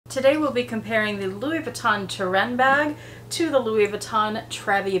Today we'll be comparing the Louis Vuitton Turenne bag to the Louis Vuitton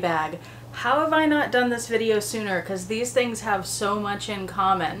Trevi bag. How have I not done this video sooner? Because these things have so much in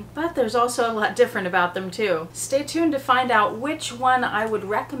common, but there's also a lot different about them too. Stay tuned to find out which one I would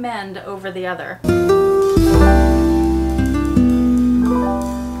recommend over the other.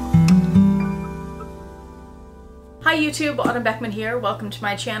 Hi YouTube, Autumn Beckman here. Welcome to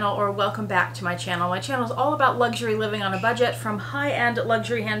my channel, or welcome back to my channel. My channel is all about luxury living on a budget, from high-end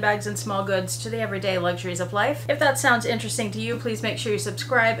luxury handbags and small goods to the everyday luxuries of life. If that sounds interesting to you, please make sure you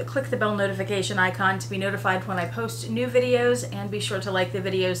subscribe, click the bell notification icon to be notified when I post new videos, and be sure to like the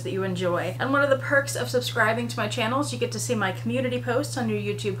videos that you enjoy. And one of the perks of subscribing to my channel is you get to see my community posts on your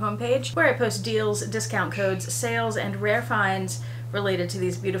YouTube homepage, where I post deals, discount codes, sales, and rare finds related to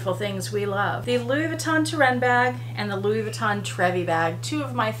these beautiful things we love. The Louis Vuitton Turenne bag and the Louis Vuitton Trevi bag, two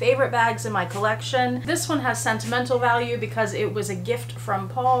of my favorite bags in my collection. This one has sentimental value because it was a gift from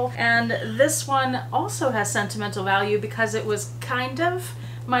Paul, and this one also has sentimental value because it was kind of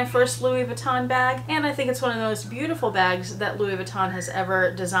my first Louis Vuitton bag, and I think it's one of the most beautiful bags that Louis Vuitton has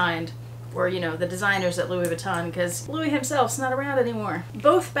ever designed. Or, you know, the designers at Louis Vuitton, because Louis himself's not around anymore.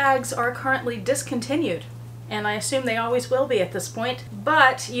 Both bags are currently discontinued, and I assume they always will be at this point,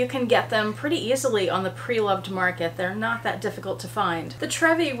 but you can get them pretty easily on the pre-loved market. They're not that difficult to find. The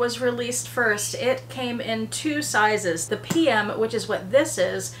Trevi was released first. It came in two sizes, the PM, which is what this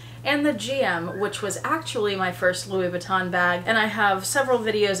is, and the GM, which was actually my first Louis Vuitton bag, and I have several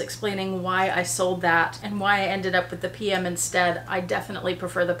videos explaining why I sold that and why I ended up with the PM instead. I definitely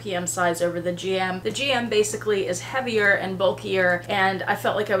prefer the PM size over the GM. The GM basically is heavier and bulkier, and I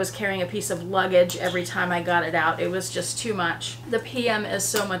felt like I was carrying a piece of luggage every time I got it out. It was just too much. The PM is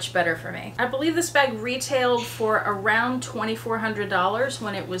so much better for me. I believe this bag retailed for around $2,400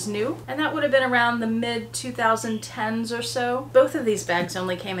 when it was new, and that would have been around the mid-2010s or so. Both of these bags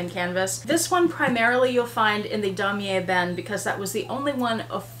only came in canvas. This one primarily you'll find in the Damier Ben because that was the only one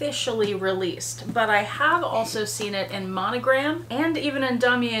officially released, but I have also seen it in monogram and even in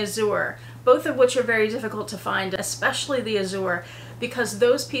Damier Azur, both of which are very difficult to find, especially the Azur, because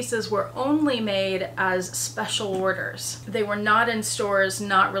those pieces were only made as special orders. They were not in stores,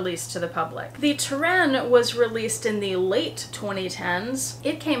 not released to the public. The Turenne was released in the late 2010s.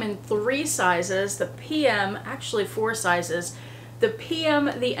 It came in three sizes, the PM, actually four sizes, the PM,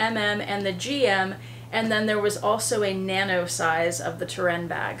 the MM, and the GM, and then there was also a nano size of the Turenne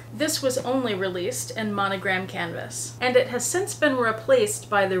bag. This was only released in monogram canvas, and it has since been replaced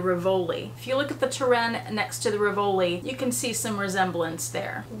by the Rivoli. If you look at the Turenne next to the Rivoli, you can see some resemblance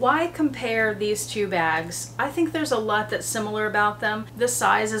there. Why compare these two bags? I think there's a lot that's similar about them. The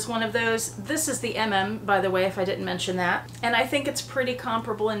size is one of those. This is the MM, by the way, if I didn't mention that, and I think it's pretty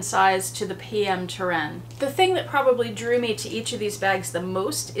comparable in size to the PM Turenne. The thing that probably drew me to each of these bags the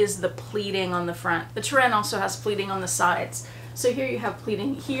most is the pleating on the front. The Turenne also has pleating on the sides. So here you have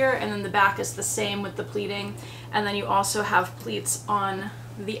pleating here, and then the back is the same with the pleating, and then you also have pleats on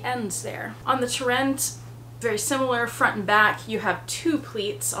the ends there. On the Turenne, very similar, front and back. You have two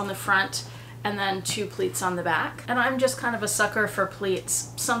pleats on the front and then two pleats on the back. And I'm just kind of a sucker for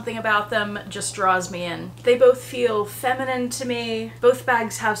pleats. Something about them just draws me in. They both feel feminine to me. Both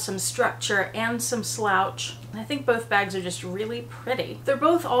bags have some structure and some slouch. I think both bags are just really pretty. They're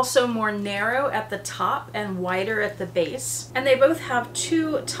both also more narrow at the top and wider at the base. And they both have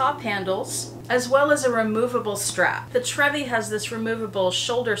two top handles, as well as a removable strap. The Trevi has this removable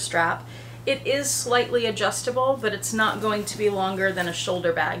shoulder strap. It is slightly adjustable, but it's not going to be longer than a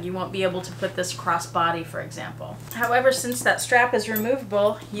shoulder bag. You won't be able to put this crossbody, for example. However, since that strap is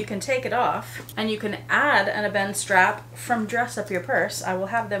removable, you can take it off, and you can add an abend strap from Dress Up Your Purse. I will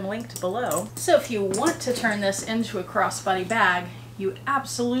have them linked below. So if you want to turn this into a crossbody bag, you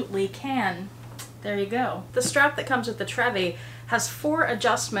absolutely can. There you go. The strap that comes with the Trevi has 4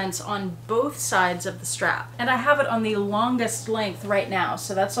 adjustments on both sides of the strap. And I have it on the longest length right now,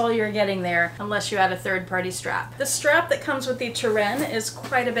 so that's all you're getting there unless you add a third-party strap. The strap that comes with the Turenne is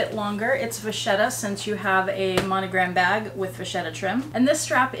quite a bit longer. It's vachetta since you have a monogram bag with vachetta trim. And this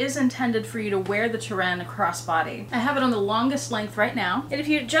strap is intended for you to wear the Turenne crossbody. I have it on the longest length right now. And if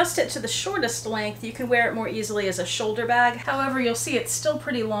you adjust it to the shortest length, you can wear it more easily as a shoulder bag. However, you'll see it's still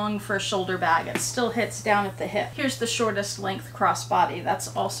pretty long for a shoulder bag. It still hits down at the hip. Here's the shortest length crossbody.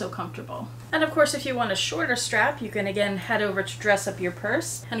 That's also comfortable. And of course, if you want a shorter strap, you can again head over to Dress Up Your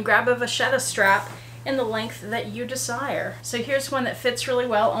Purse and grab a vachetta strap in the length that you desire. So here's one that fits really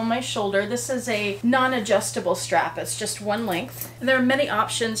well on my shoulder. This is a non-adjustable strap. It's just one length. And there are many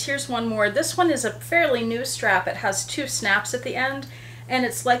options. Here's one more. This one is a fairly new strap. It has 2 snaps at the end, and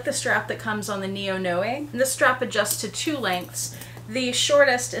it's like the strap that comes on the Neo Noe. And this strap adjusts to 2 lengths. The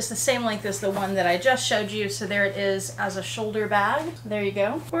shortest is the same length as the one that I just showed you, so there it is as a shoulder bag. There you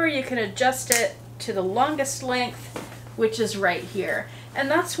go. Or you can adjust it to the longest length, which is right here. And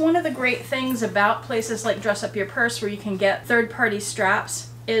that's one of the great things about places like Dress Up Your Purse, where you can get third-party straps,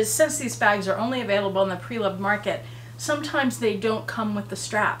 is since these bags are only available in the pre-loved market, sometimes they don't come with the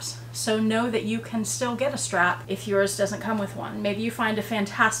straps. So know that you can still get a strap if yours doesn't come with one. Maybe you find a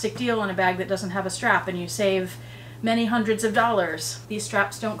fantastic deal on a bag that doesn't have a strap and you save many hundreds of dollars. These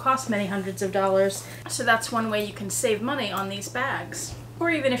straps don't cost many hundreds of dollars, so that's one way you can save money on these bags. Or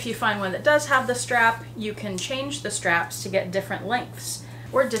even if you find one that does have the strap, you can change the straps to get different lengths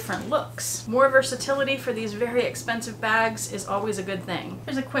or different looks. More versatility for these very expensive bags is always a good thing.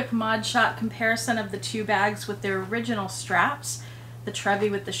 Here's a quick mod shot comparison of the two bags with their original straps. The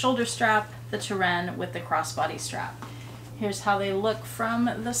Trevi with the shoulder strap, the Turenne with the crossbody strap. Here's how they look from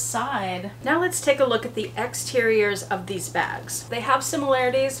the side. Now let's take a look at the exteriors of these bags. They have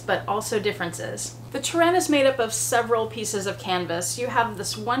similarities, but also differences. The Turenne is made up of several pieces of canvas. You have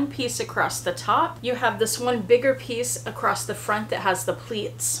this one piece across the top. You have this one bigger piece across the front that has the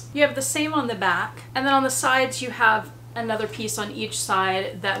pleats. You have the same on the back. And then on the sides, you have another piece on each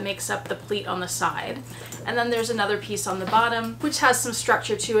side that makes up the pleat on the side. And then there's another piece on the bottom, which has some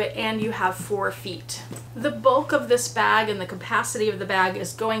structure to it, and you have 4 feet. The bulk of this bag and the capacity of the bag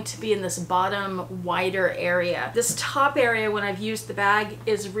is going to be in this bottom, wider area. This top area, when I've used the bag,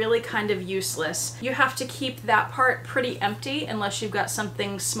 is really kind of useless. You have to keep that part pretty empty unless you've got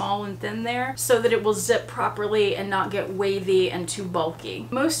something small and thin there, so that it will zip properly and not get wavy and too bulky.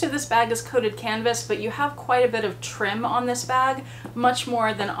 Most of this bag is coated canvas, but you have quite a bit of trim on this bag, much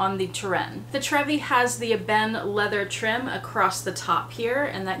more than on the Turenne. The Trevi has the ebene leather trim across the top here,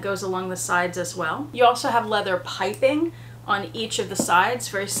 and that goes along the sides as well. You also have leather piping on each of the sides,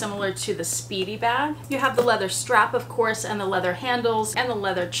 very similar to the Speedy bag. You have the leather strap, of course, and the leather handles and the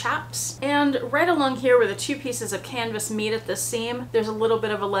leather chaps. And right along here where the two pieces of canvas meet at the seam, there's a little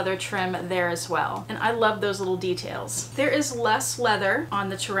bit of a leather trim there as well. And I love those little details. There is less leather on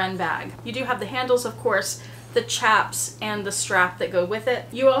the Turenne bag. You do have the handles, of course, the chaps, and the strap that go with it.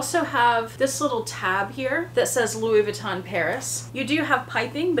 You also have this little tab here that says Louis Vuitton Paris. You do have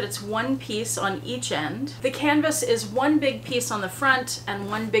piping, but it's one piece on each end. The canvas is one big piece on the front and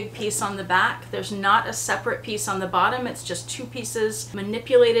one big piece on the back. There's not a separate piece on the bottom. It's just two pieces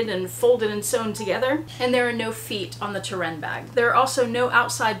manipulated and folded and sewn together. And there are no feet on the Turenne bag. There are also no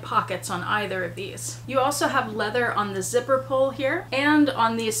outside pockets on either of these. You also have leather on the zipper pull here and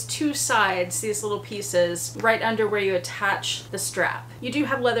on these two sides, these little pieces right under where you attach the strap. You do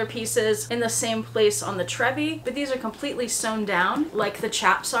have leather pieces in the same place on the Trevi, but these are completely sewn down like the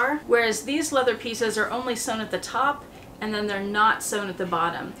chaps are, whereas these leather pieces are only sewn at the top and then they're not sewn at the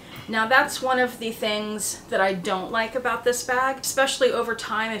bottom. Now that's one of the things that I don't like about this bag, especially over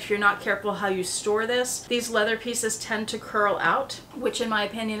time if you're not careful how you store this. These leather pieces tend to curl out, which in my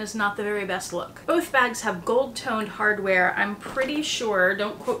opinion is not the very best look. Both bags have gold-toned hardware. I'm pretty sure,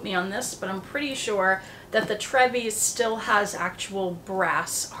 don't quote me on this, but I'm pretty sure that the Trevi still has actual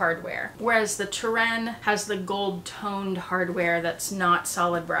brass hardware, whereas the Turenne has the gold-toned hardware that's not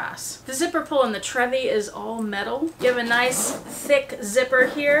solid brass. The zipper pull in the Trevi is all metal. You have a nice thick zipper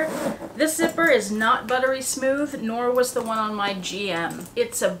here. This zipper is not buttery smooth, nor was the one on my GM.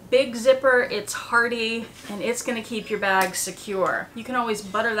 It's a big zipper, it's hardy, and it's gonna keep your bag secure. You can always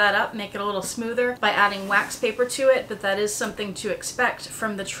butter that up, make it a little smoother by adding wax paper to it, but that is something to expect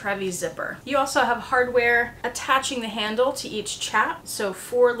from the Trevi zipper. You also have hardware attaching the handle to each chap, so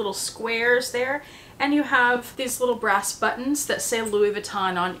 4 little squares there, and you have these little brass buttons that say Louis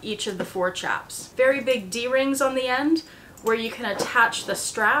Vuitton on each of the 4 chaps. Very big D-rings on the end where you can attach the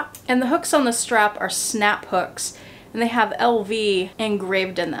strap, and the hooks on the strap are snap hooks, and they have LV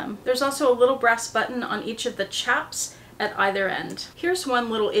engraved in them. There's also a little brass button on each of the chaps at either end. Here's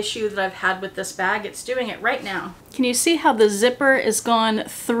one little issue that I've had with this bag. It's doing it right now. Can you see how the zipper is gone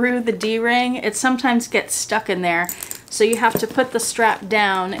through the D-ring? It sometimes gets stuck in there, so you have to put the strap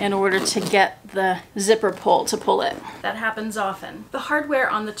down in order to get the zipper pull to pull it. That happens often. The hardware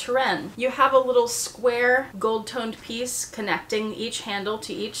on the Turenne, you have a little square gold-toned piece connecting each handle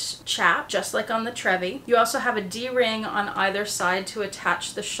to each chap, just like on the Trevi. You also have a D-ring on either side to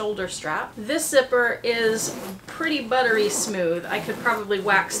attach the shoulder strap. This zipper is pretty buttery smooth. I could probably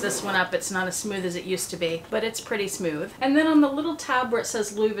wax this one up. It's not as smooth as it used to be, but it's pretty smooth. And then on the little tab where it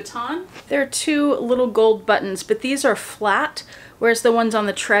says Louis Vuitton, there are 2 little gold buttons, but these are flat, whereas the ones on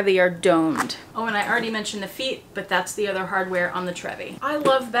the Trevi are domed. Oh, and I already mentioned the feet, but that's the other hardware on the Trevi. I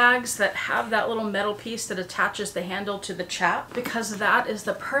love bags that have that little metal piece that attaches the handle to the chap, because that is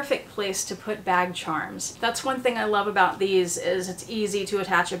the perfect place to put bag charms. That's one thing I love about these, is it's easy to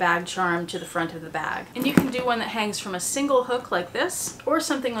attach a bag charm to the front of the bag. And you can do one that hangs from a single hook like this, or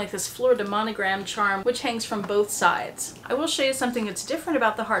something like this Fleur de Monogram charm, which hangs from both sides. I will show you something that's different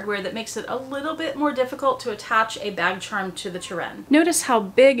about the hardware that makes it a little bit more difficult to attach a bag charm to the Turenne. Notice how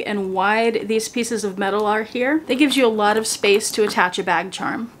big and wide these pieces of metal are here. That gives you a lot of space to attach a bag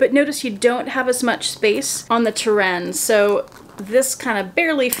charm. But notice you don't have as much space on the Turenne, so this kind of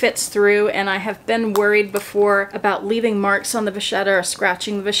barely fits through, and I have been worried before about leaving marks on the vachetta or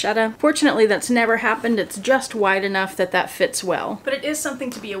scratching the vachetta. Fortunately, that's never happened. It's just wide enough that that fits well. But it is something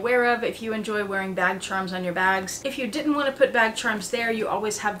to be aware of if you enjoy wearing bag charms on your bags. If you didn't want to put bag charms there, you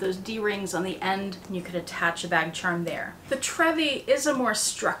always have those D-rings on the end, and you could attach a bag charm there. The Trevi is a more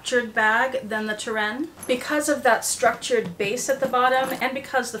structured bag than the Turenne. Because of that structured base at the bottom, and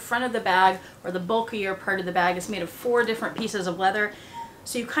because the front of the bag, or the bulkier part of the bag, is made of 4 different pieces of leather,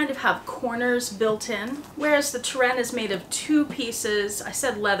 so you kind of have corners built in, whereas the Turenne is made of 2 pieces. I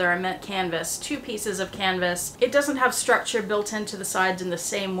said leather, I meant canvas. 2 pieces of canvas. It doesn't have structure built into the sides in the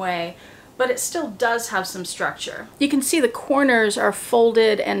same way, but it still does have some structure. You can see the corners are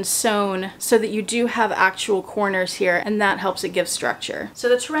folded and sewn so that you do have actual corners here, and that helps it give structure. So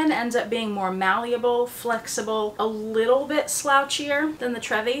the Turenne ends up being more malleable, flexible, a little bit slouchier than the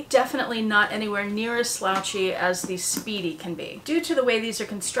Trevi. Definitely not anywhere near as slouchy as the Speedy can be. Due to the way these are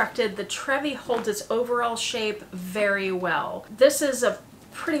constructed, the Trevi holds its overall shape very well. This is a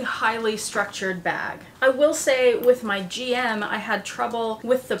pretty highly structured bag. I will say with my GM, I had trouble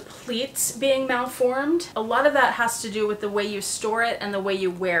with the pleats being malformed. A lot of that has to do with the way you store it and the way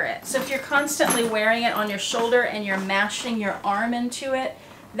you wear it. So if you're constantly wearing it on your shoulder and you're mashing your arm into it,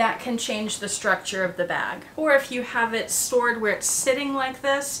 that can change the structure of the bag. Or if you have it stored where it's sitting like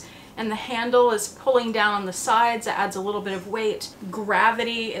this, and the handle is pulling down on the sides, it adds a little bit of weight.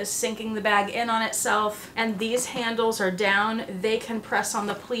 Gravity is sinking the bag in on itself, and these handles are down. They can press on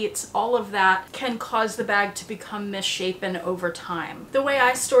the pleats. All of that can cause the bag to become misshapen over time. The way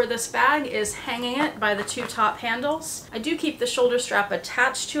I store this bag is hanging it by the 2 top handles. I do keep the shoulder strap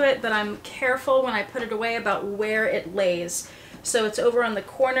attached to it, but I'm careful when I put it away about where it lays. So it's over on the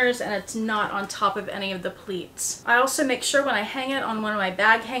corners and it's not on top of any of the pleats. I also make sure when I hang it on one of my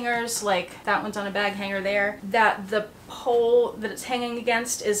bag hangers, like that one's on a bag hanger there, that the pole that it's hanging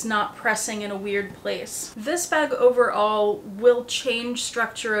against is not pressing in a weird place. This bag overall will change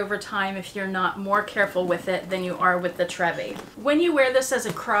structure over time if you're not more careful with it than you are with the Trevi. When you wear this as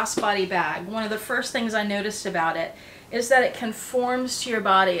a crossbody bag, one of the first things I noticed about it is that it conforms to your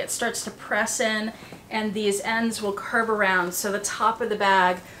body. It starts to press in, and these ends will curve around, so the top of the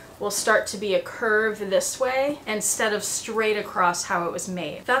bag will start to be a curve this way instead of straight across how it was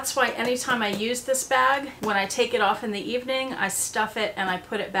made. That's why anytime I use this bag, when I take it off in the evening, I stuff it and I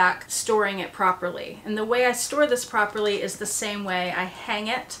put it back, storing it properly. And the way I store this properly is the same way. I hang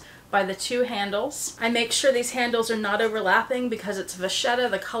it by the 2 handles. I make sure these handles are not overlapping because it's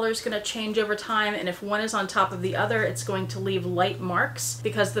vachetta. The color's going to change over time, and if one is on top of the other, it's going to leave light marks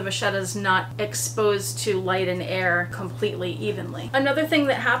because the vachetta is not exposed to light and air completely evenly. Another thing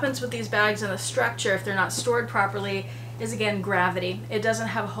that happens with these bags and the structure, if they're not stored properly, is again gravity. It doesn't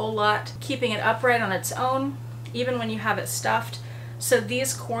have a whole lot keeping it upright on its own, even when you have it stuffed. So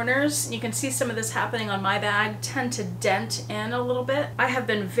these corners, you can see some of this happening on my bag, tend to dent in a little bit. I have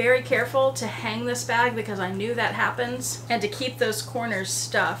been very careful to hang this bag because I knew that happens, and to keep those corners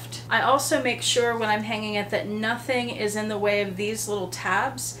stuffed. I also make sure when I'm hanging it that nothing is in the way of these little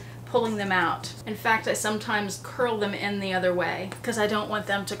tabs pulling them out. In fact, I sometimes curl them in the other way because I don't want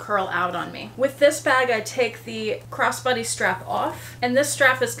them to curl out on me. With this bag, I take the crossbody strap off, and this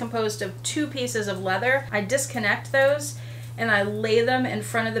strap is composed of 2 pieces of leather. I disconnect those and I lay them in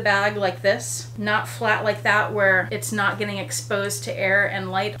front of the bag like this, not flat like that where it's not getting exposed to air and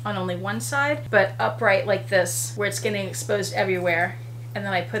light on only one side, but upright like this where it's getting exposed everywhere. And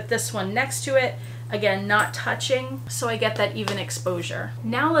then I put this one next to it, again not touching, so I get that even exposure.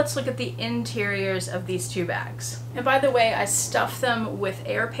 Now let's look at the interiors of these 2 bags. And by the way, I stuff them with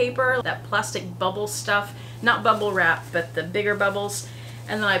air paper, that plastic bubble stuff, not bubble wrap, but the bigger bubbles,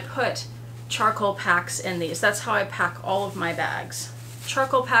 and then I put charcoal packs in these. That's how I pack all of my bags.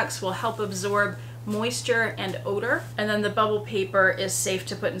 Charcoal packs will help absorb moisture and odor, and then the bubble paper is safe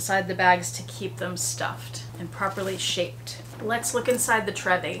to put inside the bags to keep them stuffed and properly shaped. Let's look inside the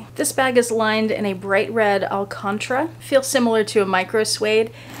Trevi. This bag is lined in a bright red Alcantara. Feels similar to a micro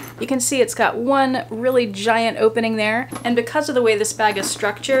suede. You can see it's got one really giant opening there, and because of the way this bag is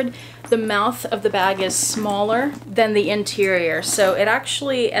structured, the mouth of the bag is smaller than the interior, so it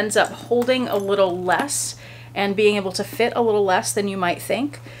actually ends up holding a little less and being able to fit a little less than you might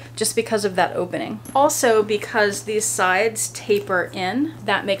think, just because of that opening. Also, because these sides taper in,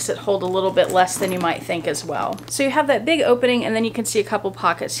 that makes it hold a little bit less than you might think as well. So you have that big opening, and then you can see a couple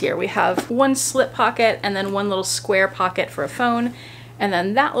pockets here. We have one slip pocket and then one little square pocket for a phone, and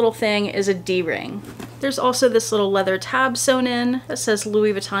then that little thing is a D-ring. There's also this little leather tab sewn in that says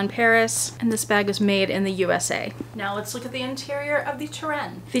Louis Vuitton Paris, and this bag is made in the USA. Now let's look at the interior of the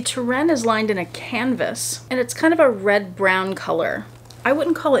Turenne. The Turenne is lined in a canvas, and it's kind of a red-brown color. I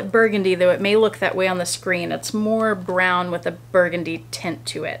wouldn't call it burgundy, though it may look that way on the screen. It's more brown with a burgundy tint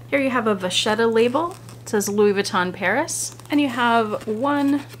to it. Here you have a vachetta label. It says Louis Vuitton Paris, and you have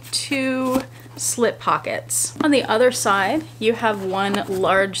 1, 2 slip pockets. On the other side, you have one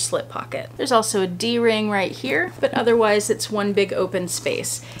large slip pocket. There's also a D-ring right here, but otherwise it's one big open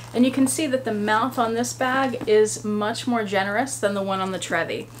space. And you can see that the mouth on this bag is much more generous than the one on the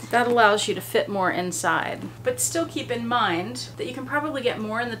Trevi. That allows you to fit more inside. But still keep in mind that you can probably get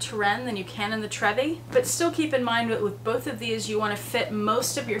more in the Turenne than you can in the Trevi. But still keep in mind that with both of these, you want to fit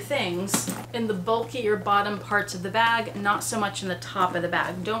most of your things in the bulkier bottom parts of the bag, not so much in the top of the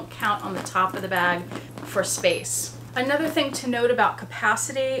bag. Don't count on the top of the bag for space. Another thing to note about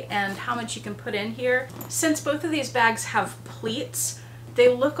capacity and how much you can put in here, since both of these bags have pleats, they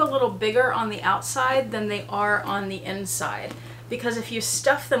look a little bigger on the outside than they are on the inside. Because if you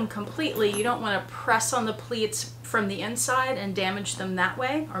stuff them completely, you don't want to press on the pleats from the inside and damage them that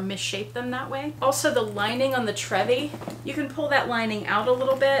way or misshape them that way. Also, the lining on the Trevi, you can pull that lining out a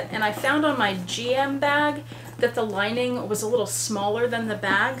little bit, and I found on my GM bag that the lining was a little smaller than the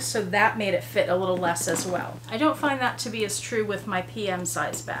bag, so that made it fit a little less as well. I don't find that to be as true with my PM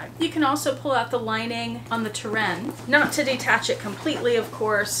size bag. You can also pull out the lining on the Turenne, not to detach it completely, of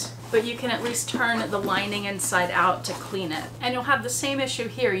course, but you can at least turn the lining inside out to clean it. And you'll have the same issue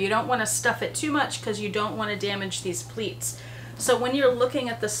here. You don't want to stuff it too much because you don't want to damage these pleats. So when you're looking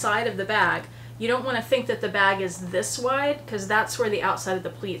at the side of the bag, you don't want to think that the bag is this wide, because that's where the outside of the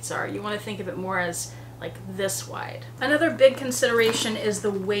pleats are. You want to think of it more as like this wide. Another big consideration is the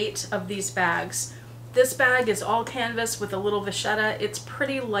weight of these bags. This bag is all canvas with a little vachetta. It's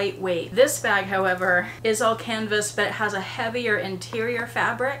pretty lightweight. This bag, however, is all canvas, but it has a heavier interior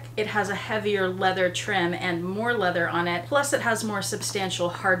fabric. It has a heavier leather trim and more leather on it. Plus it has more substantial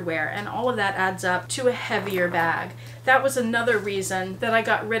hardware, and all of that adds up to a heavier bag. That was another reason that I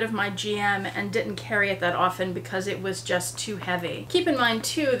got rid of my GM and didn't carry it that often, because it was just too heavy. Keep in mind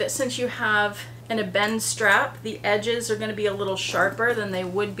too that since you have in a bend strap, the edges are going to be a little sharper than they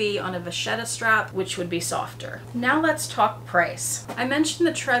would be on a vachetta strap, which would be softer. Now let's talk price. I mentioned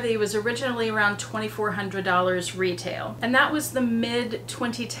the Trevi was originally around $2,400 retail, and that was the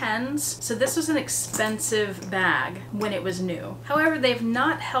mid-2010s, so this was an expensive bag when it was new. However, they've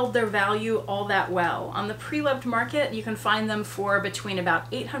not held their value all that well. On the pre-loved market, you can find them for between about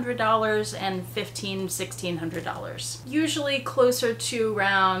 $800 and $1,500, $1,600. Usually closer to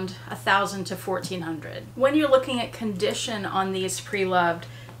around $1,000 to $1,400. When you're looking at condition on these pre-loved,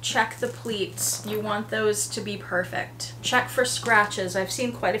 check the pleats. You want those to be perfect. Check for scratches. I've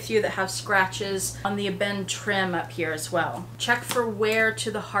seen quite a few that have scratches on the bend trim up here as well. Check for wear to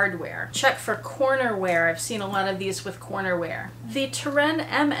the hardware. Check for corner wear. I've seen a lot of these with corner wear. The Turenne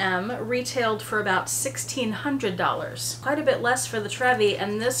MM retailed for about $1,600. Quite a bit less for the Trevi,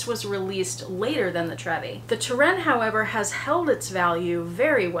 and this was released later than the Trevi. The Turenne, however, has held its value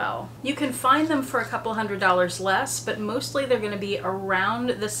very well. You can find them for a couple $100 less, but mostly they're going to be around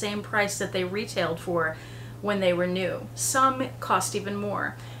the same price that they retailed for when they were new. Some cost even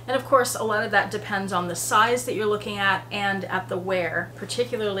more. And of course, a lot of that depends on the size that you're looking at and at the wear,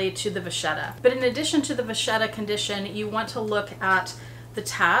 particularly to the vachetta. But in addition to the vachetta condition, you want to look at the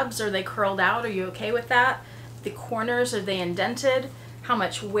tabs. Are they curled out? Are you okay with that? The corners, are they indented? How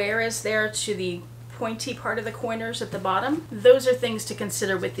much wear is there to the pointy part of the corners at the bottom? Those are things to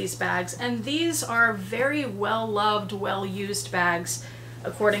consider with these bags. And these are very well-loved, well-used bags,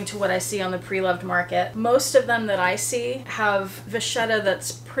 according to what I see on the pre-loved market. Most of them that I see have vachetta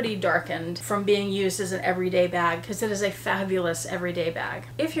that's pretty darkened from being used as an everyday bag, because it is a fabulous everyday bag.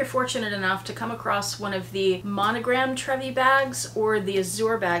 If you're fortunate enough to come across one of the monogram Trevi bags or the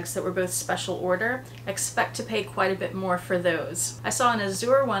Azure bags that were both special order, expect to pay quite a bit more for those. I saw an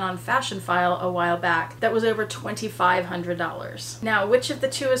Azure one on Fashion File a while back that was over $2,500. Now, which of the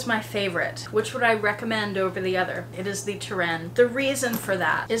two is my favorite? Which would I recommend over the other? It is the Turenne. The reason for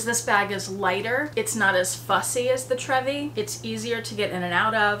that is this bag is lighter, it's not as fussy as the Trevi, it's easier to get in and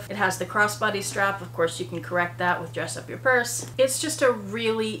out of. It has the crossbody strap. Of course, you can correct that with Dress Up Your Purse. It's just a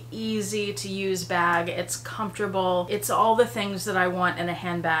really easy to use bag. It's comfortable. It's all the things that I want in a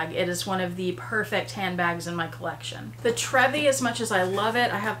handbag. It is one of the perfect handbags in my collection. The Trevi, as much as I love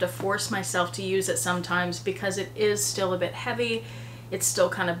it, I have to force myself to use it sometimes because it is still a bit heavy. It's still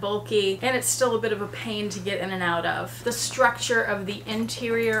kind of bulky, and it's still a bit of a pain to get in and out of. The structure of the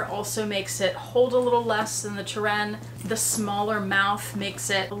interior also makes it hold a little less than the Turenne. The smaller mouth makes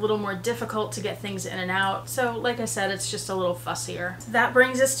it a little more difficult to get things in and out. So like I said, it's just a little fussier. That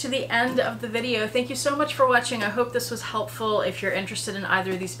brings us to the end of the video. Thank you so much for watching. I hope this was helpful if you're interested in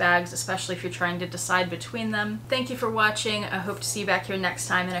either of these bags, especially if you're trying to decide between them. Thank you for watching. I hope to see you back here next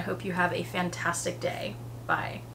time, and I hope you have a fantastic day. Bye.